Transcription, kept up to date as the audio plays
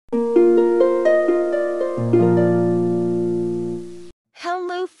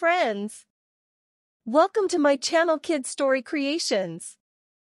Hello friends! Welcome to my channel Kids Story Creations.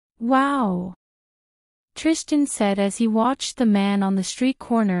 Wow! Tristan said as he watched the man on the street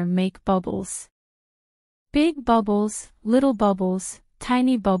corner make bubbles. Big bubbles, little bubbles,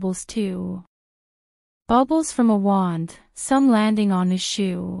 tiny bubbles too. Bubbles from a wand, some landing on his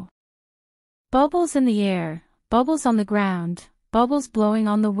shoe. Bubbles in the air, bubbles on the ground, bubbles blowing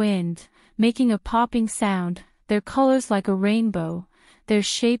on the wind, making a popping sound, their colors like a rainbow, their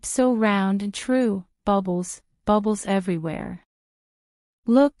shape so round and true, bubbles, bubbles everywhere.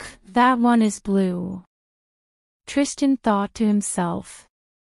 Look, that one is blue. Tristan thought to himself.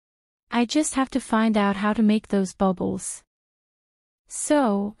 I just have to find out how to make those bubbles.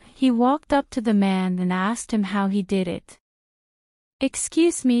 So, he walked up to the man and asked him how he did it.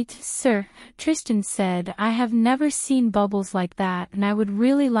 Excuse me, sir, Tristan said, I have never seen bubbles like that and I would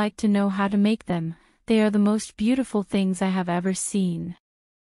really like to know how to make them. They are the most beautiful things I have ever seen.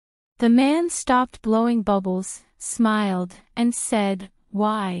 The man stopped blowing bubbles, smiled, and said,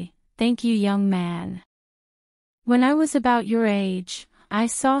 Why, thank you, young man. When I was about your age, I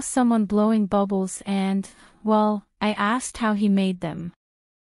saw someone blowing bubbles and, well, I asked how he made them.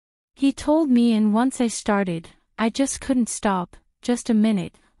 He told me and once I started, I just couldn't stop, just a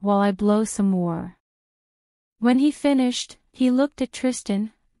minute, while I blow some more. When he finished, he looked at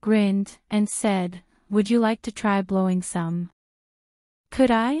Tristan, grinned, and said, Would you like to try blowing some?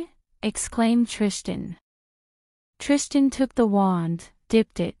 Could I? Exclaimed Tristan. Tristan took the wand,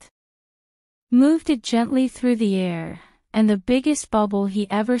 dipped it, moved it gently through the air, and the biggest bubble he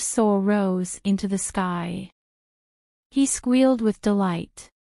ever saw rose into the sky. He squealed with delight.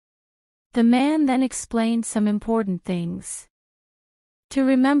 The man then explained some important things to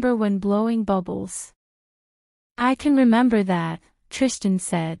remember when blowing bubbles. I can remember that, Tristan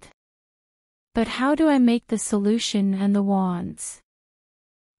said. But how do I make the solution and the wands?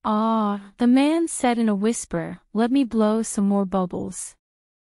 Ah, the man said in a whisper, let me blow some more bubbles.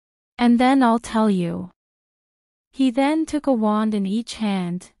 And then I'll tell you. He then took a wand in each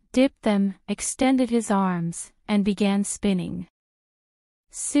hand, dipped them, extended his arms, and began spinning.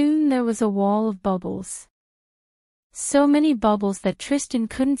 Soon there was a wall of bubbles. So many bubbles that Tristan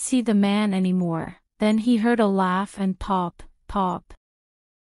couldn't see the man anymore. Then he heard a laugh and pop, pop.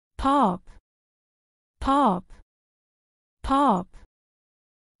 Pop. Pop. Pop.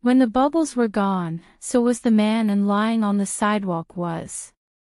 When the bubbles were gone, so was the man, and lying on the sidewalk was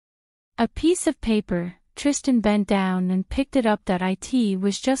a piece of paper. Tristan bent down and picked it up. That it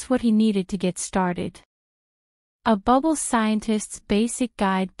was just what he needed to get started. A bubble scientist's basic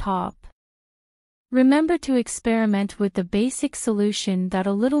guide. Pop. Remember to experiment with the basic solution that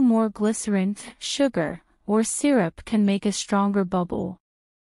a little more glycerin, sugar, or syrup can make a stronger bubble.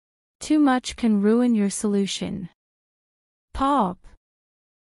 Too much can ruin your solution. Pop.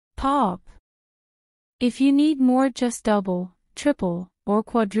 Pop. If you need more, just double, triple, or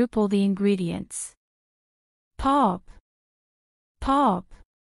quadruple the ingredients. Pop. Pop.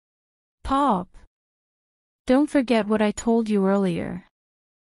 Pop. Don't forget what I told you earlier.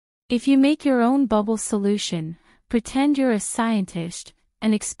 If you make your own bubble solution, pretend you're a scientist,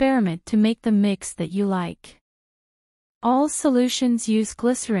 and experiment to make the mix that you like. All solutions use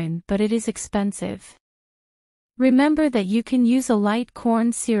glycerin, but it is expensive. Remember that you can use a light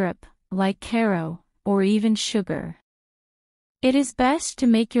corn syrup, like Caro, or even sugar. It is best to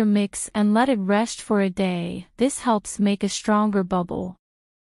make your mix and let it rest for a day. This helps make a stronger bubble.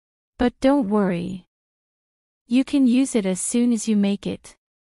 But don't worry. You can use it as soon as you make it.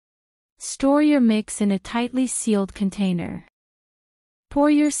 Store your mix in a tightly sealed container. Pour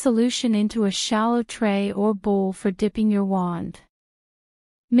your solution into a shallow tray or bowl for dipping your wand.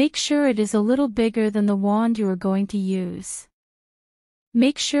 Make sure it is a little bigger than the wand you are going to use.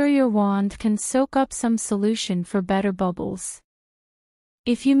 Make sure your wand can soak up some solution for better bubbles.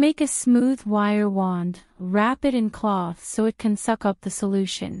 If you make a smooth wire wand, wrap it in cloth so it can suck up the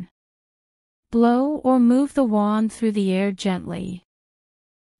solution. Blow or move the wand through the air gently.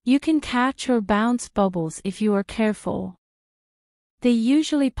 You can catch or bounce bubbles if you are careful. They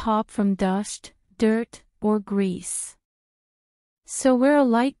usually pop from dust, dirt, or grease. So wear a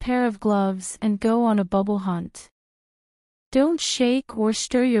light pair of gloves and go on a bubble hunt. Don't shake or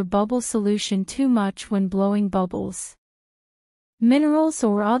stir your bubble solution too much when blowing bubbles. Minerals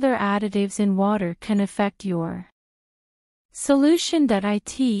or other additives in water can affect your solution.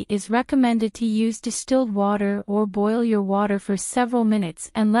 It is recommended to use distilled water or boil your water for several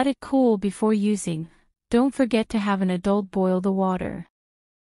minutes and let it cool before using. Don't forget to have an adult boil the water.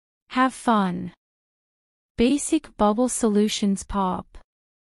 Have fun. Basic bubble solutions. Pop.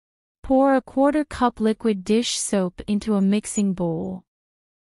 Pour a 1/4 cup liquid dish soap into a mixing bowl.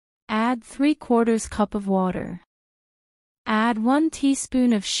 Add 3/4 cup of water. Add 1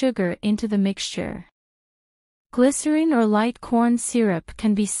 teaspoon of sugar into the mixture. Glycerin or light corn syrup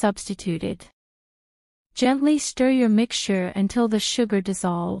can be substituted. Gently stir your mixture until the sugar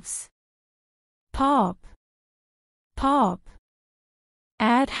dissolves. Pop. Pop.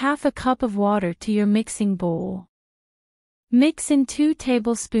 Add 1/2 cup of water to your mixing bowl. Mix in 2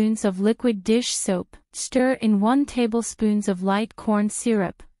 tablespoons of liquid dish soap, stir in 1 tablespoon of light corn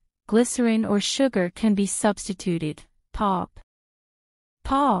syrup. Glycerin or sugar can be substituted. Pop.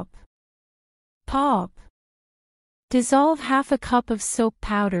 Pop. Pop. Dissolve 1/2 cup of soap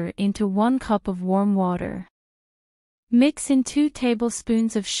powder into 1 cup of warm water. Mix in 2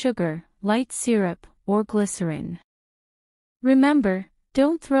 tablespoons of sugar, light syrup, or glycerin. Remember,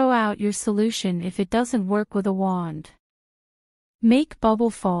 don't throw out your solution if it doesn't work with a wand. Make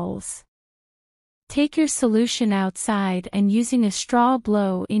bubble falls. Take your solution outside and using a straw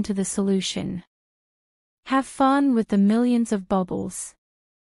blow into the solution. Have fun with the millions of bubbles.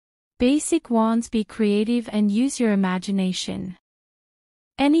 Basic wands, be creative and use your imagination.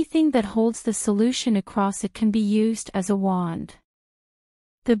 Anything that holds the solution across it can be used as a wand.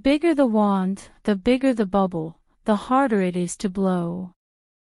 The bigger the wand, the bigger the bubble, the harder it is to blow.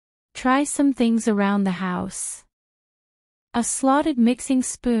 Try some things around the house. A slotted mixing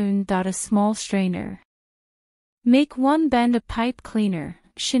spoon. A small strainer. Make one bend a pipe cleaner,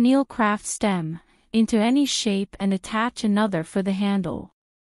 chenille craft stem, into any shape and attach another for the handle.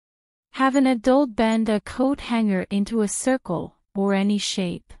 Have an adult bend a coat hanger into a circle, or any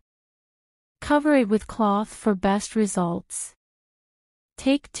shape. Cover it with cloth for best results.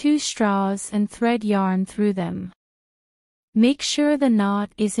 Take 2 straws and thread yarn through them. Make sure the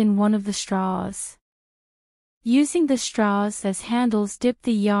knot is in one of the straws. Using the straws as handles, dip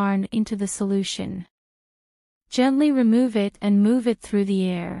the yarn into the solution. Gently remove it and move it through the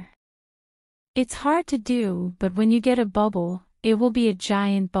air. It's hard to do, but when you get a bubble, it will be a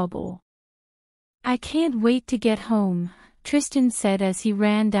giant bubble. I can't wait to get home, Tristan said as he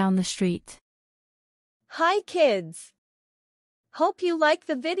ran down the street. Hi kids! Hope you like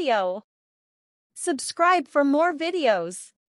the video. Subscribe for more videos.